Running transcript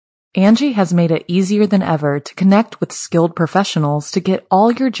Angie has made it easier than ever to connect with skilled professionals to get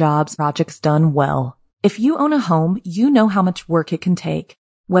all your jobs projects done well. If you own a home, you know how much work it can take,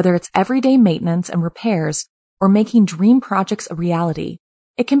 whether it's everyday maintenance and repairs or making dream projects a reality.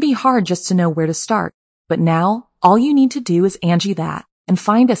 It can be hard just to know where to start, but now all you need to do is Angie that and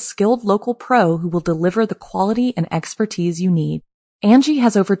find a skilled local pro who will deliver the quality and expertise you need. Angie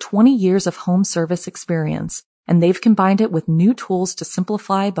has over 20 years of home service experience, and they've combined it with new tools to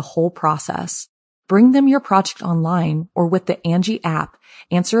simplify the whole process. Bring them your project online or with the Angie app,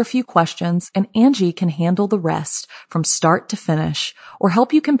 answer a few questions, and Angie can handle the rest from start to finish or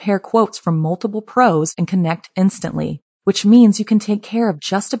help you compare quotes from multiple pros and connect instantly, which means you can take care of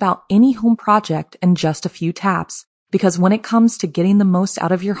just about any home project in just a few taps. Because when it comes to getting the most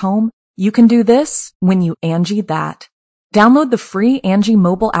out of your home, you can do this when you Angie that. Download the free Angie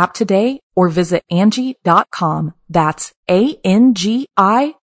mobile app today or visit Angie.com. That's ANGI.com.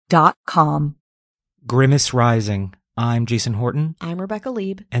 Grimace Rising. I'm Jason Horton. I'm Rebecca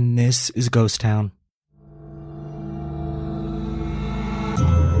Lieb. And this is Ghost Town.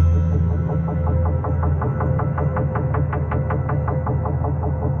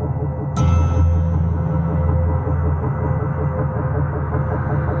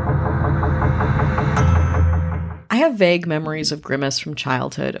 I have vague memories of Grimace from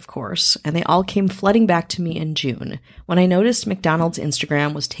childhood, of course, and they all came flooding back to me in June, when I noticed McDonald's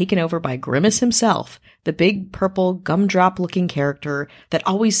Instagram was taken over by Grimace himself, the big purple gumdrop-looking character that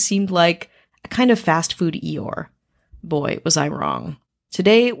always seemed like a kind of fast food Eeyore. Boy, was I wrong.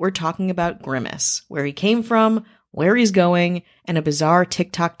 Today, we're talking about Grimace, where he came from, where he's going, and a bizarre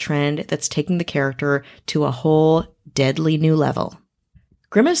TikTok trend that's taking the character to a whole deadly new level.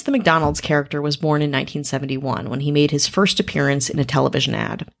 Grimace the McDonald's character was born in 1971 when he made his first appearance in a television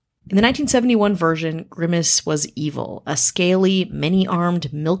ad. In the 1971 version, Grimace was evil, a scaly, many-armed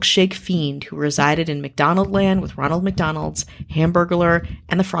milkshake fiend who resided in McDonaldland with Ronald McDonald's, Hamburglar,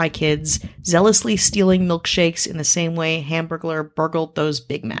 and the Fry Kids, zealously stealing milkshakes in the same way Hamburglar burgled those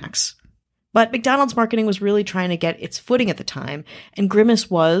Big Macs. But McDonald's marketing was really trying to get its footing at the time, and Grimace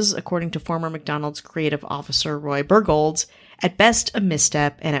was, according to former McDonald's creative officer Roy Burgolds, at best a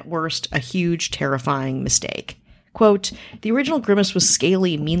misstep and at worst a huge, terrifying mistake. Quote, "The original Grimace was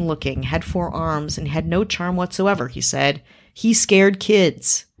scaly, mean-looking, had 4 arms, and had no charm whatsoever," he said. "He scared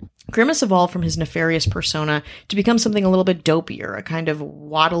kids." Grimace evolved from his nefarious persona to become something a little bit dopier, a kind of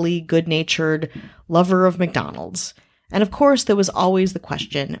waddly, good-natured lover of McDonald's. And of course, there was always the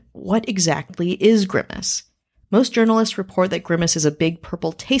question, what exactly is Grimace? Most journalists report that Grimace is a big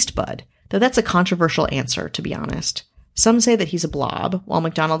purple taste bud, though that's a controversial answer, to be honest. Some say that he's a blob, while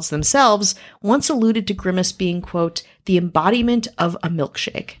McDonald's themselves once alluded to Grimace being, quote, the embodiment of a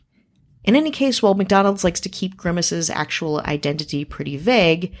milkshake. In any case, while McDonald's likes to keep Grimace's actual identity pretty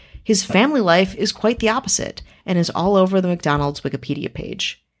vague, his family life is quite the opposite, and is all over the McDonald's Wikipedia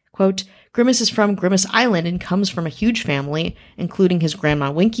page. Quote, "Grimace is from Grimace Island and comes from a huge family, including his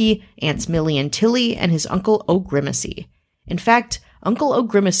grandma Winky, aunts Millie and Tilly, and his uncle O'Grimacy. In fact, Uncle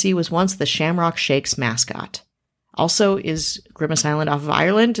O'Grimacy was once the Shamrock Shake's mascot." Also, is Grimace Island off of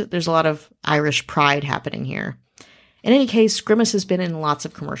Ireland? There's a lot of Irish pride happening here. In any case, Grimace has been in lots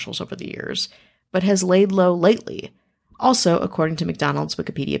of commercials over the years, but has laid low lately. Also, according to McDonald's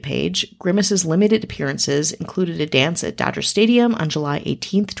Wikipedia page, Grimace's limited appearances included a dance at Dodger Stadium on July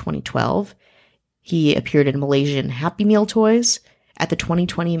 18th, 2012. He appeared in Malaysian Happy Meal toys, at the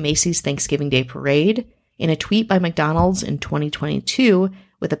 2020 Macy's Thanksgiving Day Parade, in a tweet by McDonald's in 2022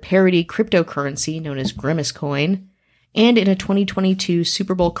 with a parody cryptocurrency known as Grimace Coin, and in a 2022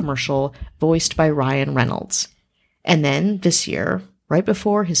 Super Bowl commercial voiced by Ryan Reynolds. And then, this year, right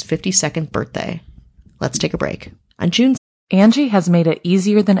before his 52nd birthday. Let's take a break. On June, Angie has made it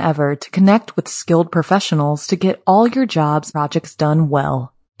easier than ever to connect with skilled professionals to get all your jobs projects done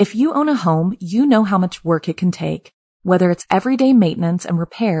well. If you own a home, you know how much work it can take, whether it's everyday maintenance and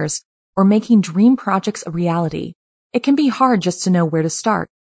repairs or making dream projects a reality. It can be hard just to know where to start,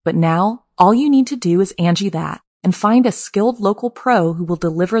 but now all you need to do is Angie that and find a skilled local pro who will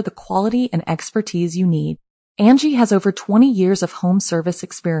deliver the quality and expertise you need. Angie has over 20 years of home service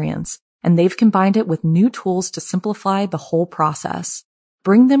experience, and they've combined it with new tools to simplify the whole process.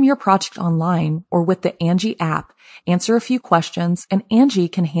 Bring them your project online or with the Angie app, answer a few questions, and Angie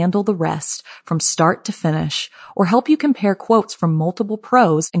can handle the rest from start to finish or help you compare quotes from multiple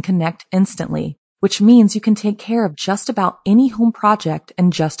pros and connect instantly, which means you can take care of just about any home project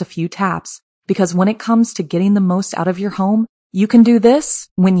in just a few taps. Because when it comes to getting the most out of your home, you can do this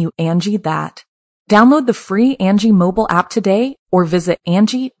when you Angie that. Download the free Angie mobile app today or visit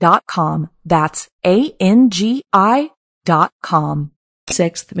Angie.com. That's ANGI.com.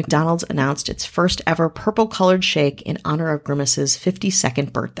 6th, McDonald's announced its first ever purple-colored shake in honor of Grimace's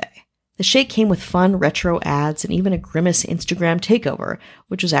 52nd birthday. The shake came with fun retro ads and even a Grimace Instagram takeover,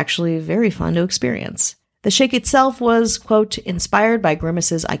 which was actually very fun to experience. The shake itself was, quote, inspired by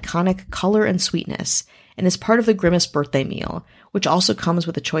Grimace's iconic color and sweetness, and is part of the Grimace birthday meal, which also comes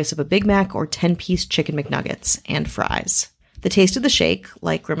with a choice of a Big Mac or 10-piece chicken McNuggets and fries. The taste of the shake,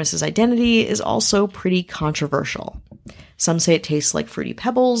 like Grimace's identity, is also pretty controversial. Some say it tastes like Fruity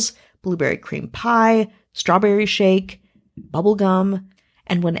Pebbles, blueberry cream pie, strawberry shake, bubblegum,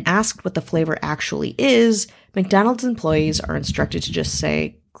 and when asked what the flavor actually is, McDonald's employees are instructed to just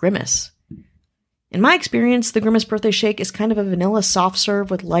say Grimace. In my experience, the Grimace birthday shake is kind of a vanilla soft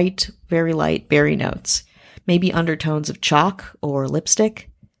serve with light, very light berry notes, maybe undertones of chalk or lipstick.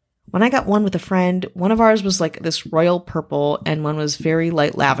 When I got one with a friend, one of ours was like this royal purple and one was very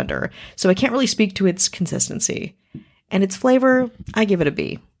light lavender, so I can't really speak to its consistency. And its flavor, I give it a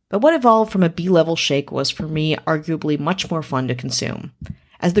B. But what evolved from a B-level shake was, for me, arguably much more fun to consume.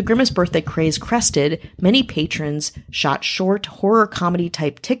 As the Grimace birthday craze crested, many patrons shot short, horror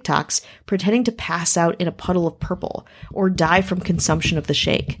comedy-type TikToks pretending to pass out in a puddle of purple or die from consumption of the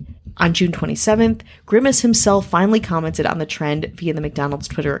shake. On June 27th, Grimace himself finally commented on the trend via the McDonald's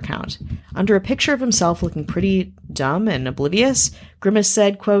Twitter account. Under a picture of himself looking pretty dumb and oblivious, Grimace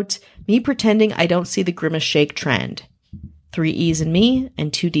said, quote, "Me pretending I don't see the Grimace shake trend. 3 E's in me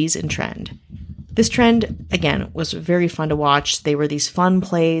and 2 D's in trend." This trend, again, was very fun to watch. They were these fun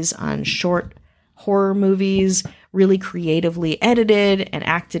plays on short horror movies, really creatively edited and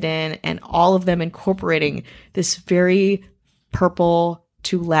acted in, and all of them incorporating this very purple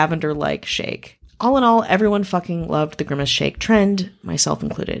to lavender-like shake. All in all, everyone fucking loved the Grimace shake trend, myself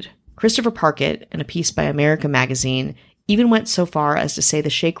included. Christopher Parkett, in a piece by America magazine, even went so far as to say the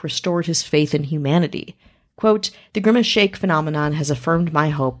shake restored his faith in humanity. Quote, "The Grimace shake phenomenon has affirmed my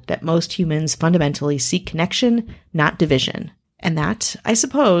hope that most humans fundamentally seek connection, not division." And that, I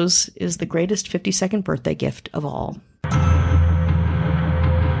suppose, is the greatest 52nd birthday gift of all.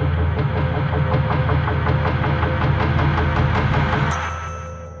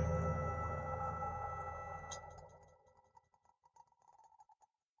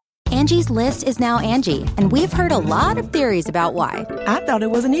 Angie's List is now Angie, and we've heard a lot of theories about why. I thought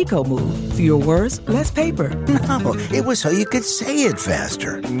it was an eco move. Fewer words, less paper. No, it was so you could say it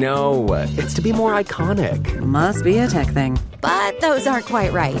faster. No, it's to be more iconic. Must be a tech thing. But those aren't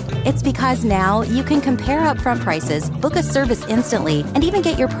quite right. It's because now you can compare upfront prices, book a service instantly, and even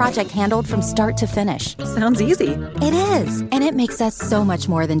get your project handled from start to finish. Sounds easy. It is, and it makes us so much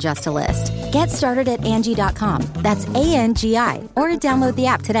more than just a list. Get started at Angie.com. That's ANGI, or download the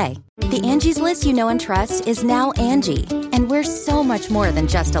app today. The Angie's List you know and trust is now Angie, and we're so much more than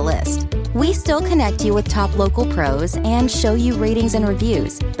just a list. We still connect you with top local pros and show you ratings and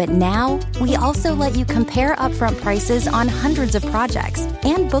reviews, but now we also let you compare upfront prices on hundreds of projects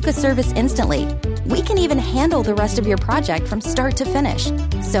and book a service instantly. We can even handle the rest of your project from start to finish.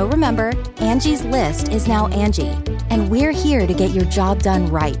 So remember, Angie's List is now Angie, and we're here to get your job done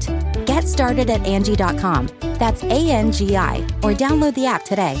right. Get started at Angie.com. That's ANGI, or download the app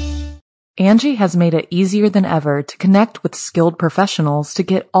today. Angie has made it easier than ever to connect with skilled professionals to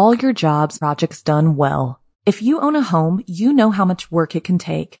get all your jobs projects done well. If you own a home, you know how much work it can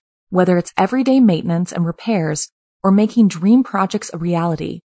take, whether it's everyday maintenance and repairs or making dream projects a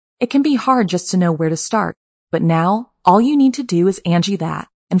reality. It can be hard just to know where to start, but now all you need to do is Angie that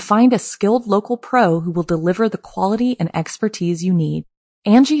and find a skilled local pro who will deliver the quality and expertise you need.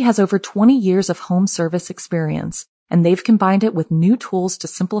 Angie has over 20 years of home service experience, and they've combined it with new tools to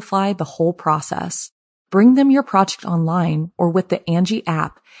simplify the whole process. Bring them your project online or with the Angie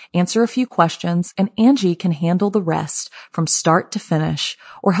app, answer a few questions, and Angie can handle the rest from start to finish,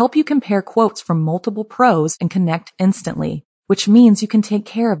 or help you compare quotes from multiple pros and connect instantly, which means you can take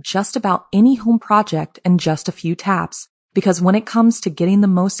care of just about any home project in just a few taps. Because when it comes to getting the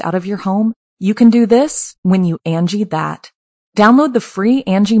most out of your home, you can do this when you Angie that. Download the free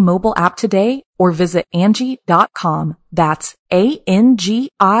Angie mobile app today or visit Angie.com. That's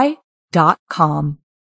ANGI.com.